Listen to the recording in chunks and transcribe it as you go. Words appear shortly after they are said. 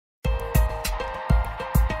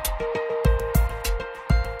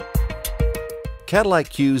Cadillac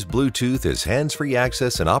Q's Bluetooth is hands-free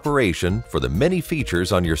access and operation for the many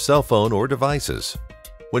features on your cell phone or devices.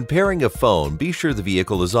 When pairing a phone, be sure the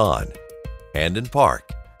vehicle is on. And in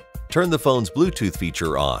park, turn the phone's Bluetooth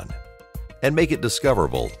feature on and make it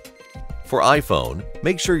discoverable. For iPhone,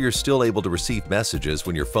 make sure you're still able to receive messages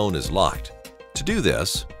when your phone is locked. To do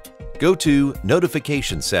this, go to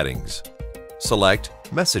Notification Settings, select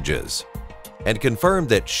Messages, and confirm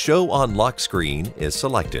that Show on Lock Screen is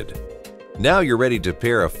selected. Now you're ready to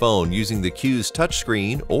pair a phone using the Q's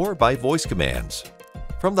touchscreen or by voice commands.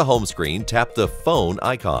 From the home screen, tap the Phone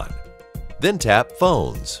icon. Then tap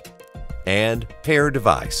Phones and Pair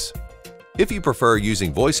Device. If you prefer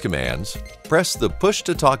using voice commands, press the Push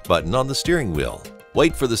to Talk button on the steering wheel.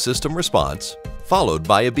 Wait for the system response, followed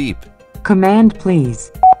by a beep. Command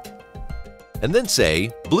please. And then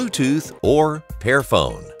say Bluetooth or Pair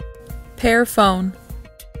Phone. Pair phone.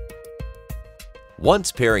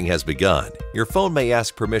 Once pairing has begun, your phone may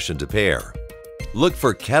ask permission to pair. Look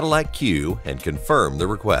for Cadillac Q and confirm the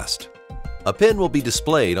request. A PIN will be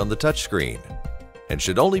displayed on the touchscreen and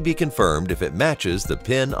should only be confirmed if it matches the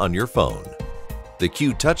PIN on your phone. The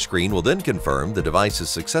Q touchscreen will then confirm the device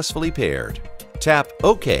is successfully paired. Tap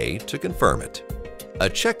OK to confirm it. A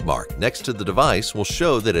check mark next to the device will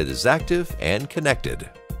show that it is active and connected.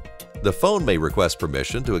 The phone may request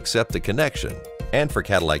permission to accept the connection and for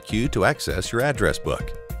Cadillac Q to access your address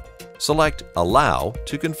book. Select Allow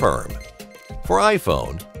to confirm. For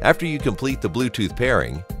iPhone, after you complete the Bluetooth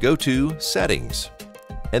pairing, go to Settings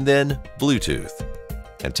and then Bluetooth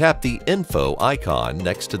and tap the Info icon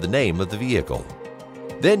next to the name of the vehicle.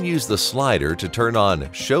 Then use the slider to turn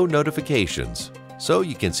on Show Notifications so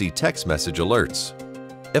you can see text message alerts.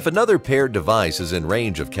 If another paired device is in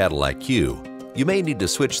range of Cadillac Q, you may need to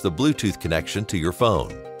switch the Bluetooth connection to your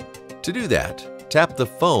phone. To do that, tap the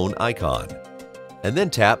Phone icon and then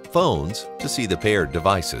tap Phones to see the paired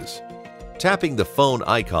devices. Tapping the phone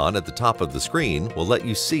icon at the top of the screen will let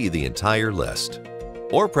you see the entire list.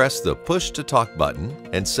 Or press the Push to Talk button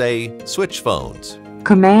and say Switch Phones.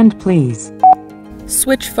 Command please.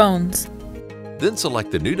 Switch phones. Then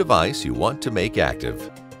select the new device you want to make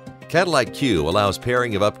active. Cadillac Q allows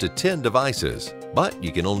pairing of up to 10 devices, but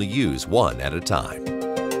you can only use one at a time.